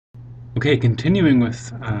Okay, continuing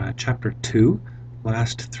with Chapter 2,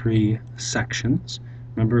 last 3 sections.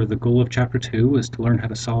 Remember, the goal of Chapter 2 was to learn how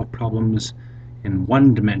to solve problems in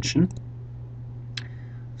one dimension.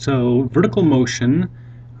 So, vertical motion,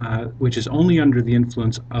 which is only under the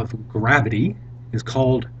influence of gravity, is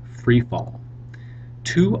called freefall.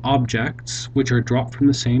 Two objects, which are dropped from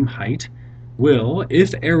the same height, will,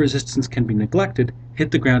 if air resistance can be neglected,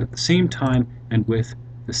 hit the ground at the same time and with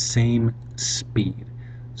the same speed.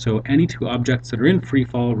 So any two objects that are in free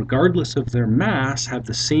fall, regardless of their mass, have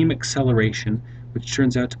the same acceleration, which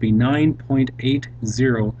turns out to be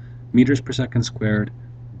 9.80 meters per second squared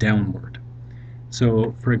downward.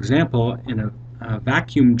 So, for example, in a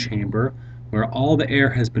vacuum chamber where all the air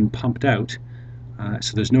has been pumped out,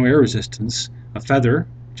 so there's no air resistance, a feather,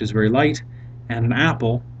 which is very light, and an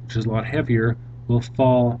apple, which is a lot heavier, will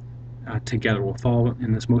fall together, will fall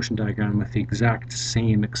in this motion diagram with the exact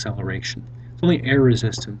same acceleration. It's only air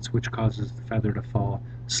resistance which causes the feather to fall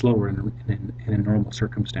slower in a normal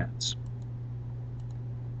circumstance.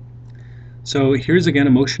 So here's again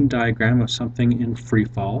a motion diagram of something in free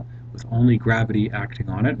fall with only gravity acting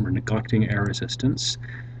on it, and we're neglecting air resistance.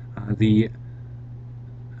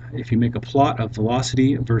 If you make a plot of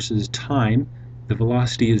velocity versus time, the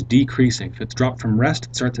velocity is decreasing. If it's dropped from rest,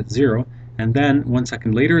 it starts at 0, and then 1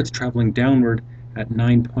 second later it's traveling downward at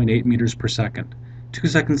 9.8 meters per second. 2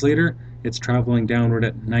 seconds later, it's traveling downward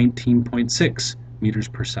at 19.6 meters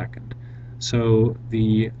per second. So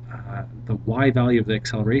the y value of the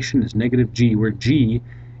acceleration is negative g, where g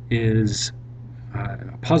is a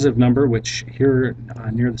positive number, which here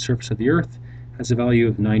near the surface of the Earth has a value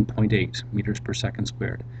of 9.8 meters per second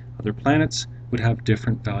squared. Other planets would have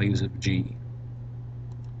different values of g.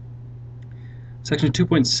 Section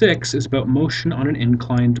 2.6 is about motion on an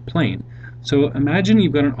inclined plane. So imagine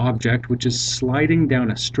you've got an object which is sliding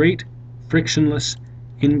down a straight, frictionless,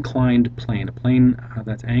 inclined plane, a plane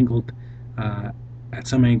that's angled at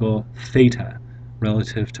some angle theta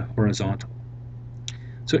relative to horizontal.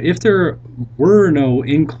 So if there were no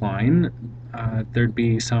incline, there'd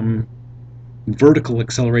be some vertical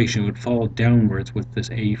acceleration. It would fall downwards with this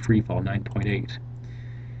a free fall, 9.8.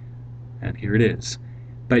 And here it is.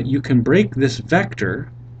 But you can break this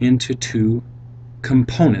vector into two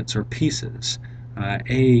components or pieces.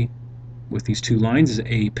 A with these two lines is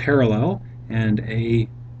A parallel, and A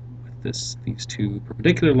with these two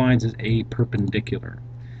perpendicular lines is A perpendicular.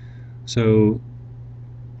 So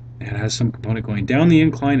it has some component going down the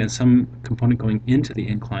incline and some component going into the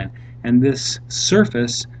incline. And this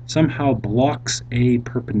surface somehow blocks A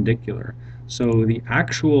perpendicular. So the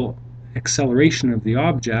actual acceleration of the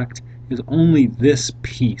object is only this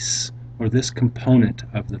piece, or this component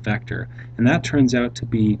of the vector. And that turns out to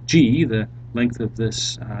be g, the length of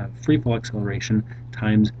this freefall acceleration,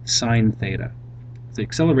 times sine theta. The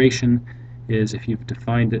acceleration is, if you've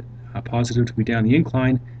defined it positive to be down the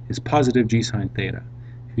incline, is positive g sine theta.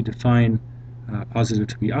 If you define positive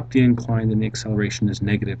to be up the incline, then the acceleration is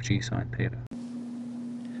negative g sine theta.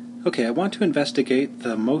 Okay, I want to investigate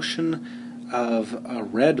the motion of a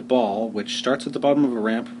red ball which starts at the bottom of a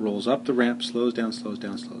ramp, rolls up the ramp, slows down, slows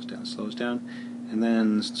down, slows down, slows down, and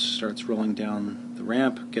then starts rolling down the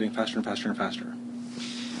ramp, getting faster and faster and faster.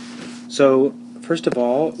 So, first of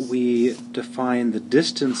all, we define the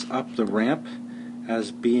distance up the ramp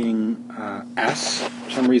as being s.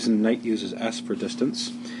 For some reason, Knight uses s for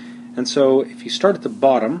distance. And so, if you start at the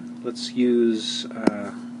bottom, let's use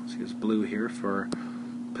blue here for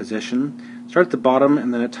position. Start at the bottom,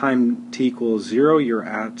 and then at time t equals 0, you're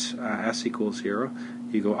at s equals 0.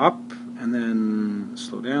 You go up, and then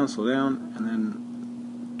slow down, and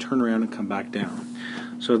then turn around and come back down.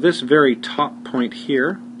 So this very top point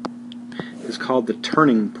here is called the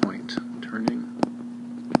turning point.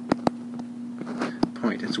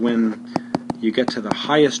 It's when you get to the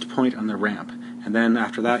highest point on the ramp, and then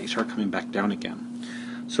after that you start coming back down again.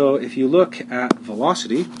 So if you look at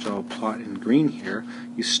velocity, which I'll plot in green here,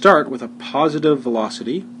 you start with a positive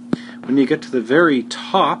velocity. When you get to the very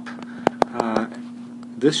top,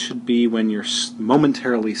 this should be when you're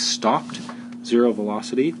momentarily stopped, 0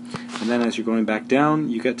 velocity, and then as you're going back down,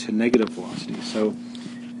 you get to negative velocity. So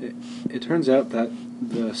it turns out that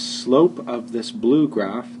the slope of this blue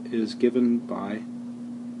graph is given by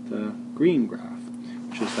the green graph,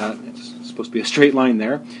 which is that it's supposed to be a straight line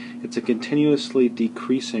there. It's a continuously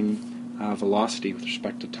decreasing velocity with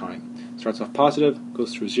respect to time. Starts off positive,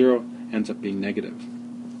 goes through 0, ends up being negative.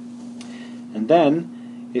 And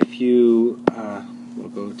then, if you, we'll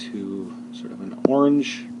go to sort of an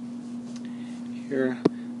orange here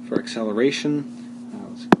for acceleration.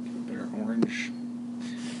 Let's give a better orange,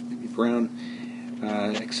 maybe brown.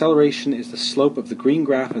 Acceleration is the slope of the green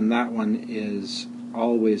graph, and that one is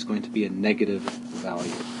always going to be a negative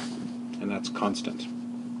value, and that's constant.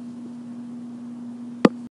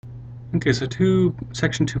 Okay, so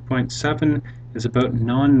section 2.7 is about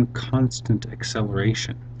non-constant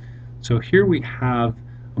acceleration. So here we have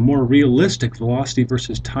a more realistic velocity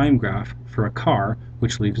versus time graph for a car,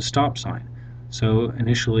 which leaves a stop sign. So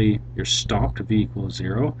initially you're stopped, v equals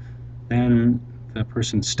 0, then the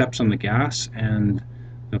person steps on the gas and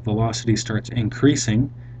the velocity starts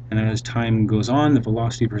increasing, and as time goes on, the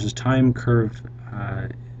velocity versus time curve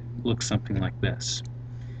looks something like this.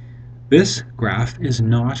 This graph is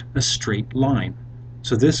not a straight line,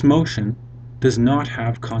 so this motion does not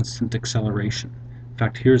have constant acceleration. In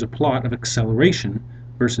fact, here's a plot of acceleration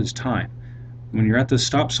versus time. When you're at the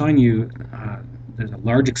stop sign, there's a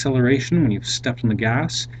large acceleration when you've stepped on the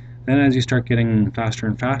gas. Then as you start getting faster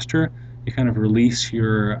and faster, you kind of release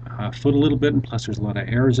your foot a little bit, and plus there's a lot of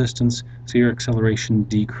air resistance, so your acceleration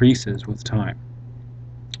decreases with time.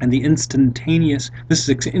 And this is instantaneous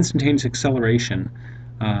acceleration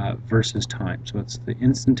versus time. So it's the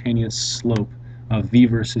instantaneous slope of v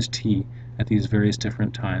versus t at these various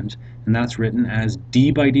different times, and that's written as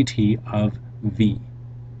d by dt of v,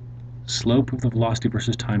 slope of the velocity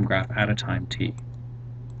versus time graph at a time t.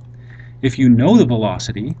 If you know the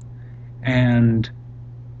velocity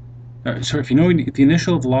if you know the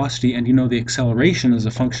initial velocity and you know the acceleration as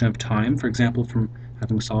a function of time, for example from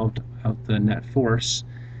having solved out the net force,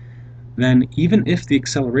 then even if the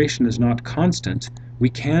acceleration is not constant, we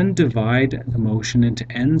can divide the motion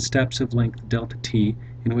into n steps of length delta t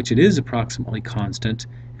in which it is approximately constant,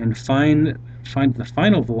 and find the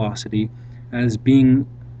final velocity as being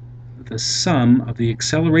the sum of the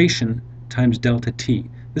acceleration times delta t.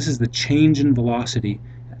 This is the change in velocity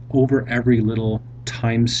over every little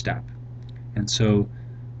time step. And so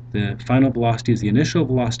the final velocity is the initial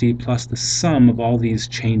velocity plus the sum of all these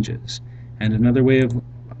changes. And another way of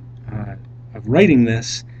writing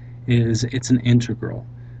this is it's an integral.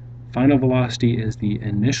 Final velocity is the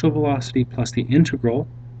initial velocity plus the integral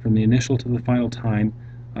from the initial to the final time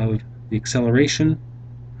of the acceleration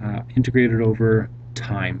integrated over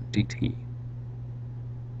time dt.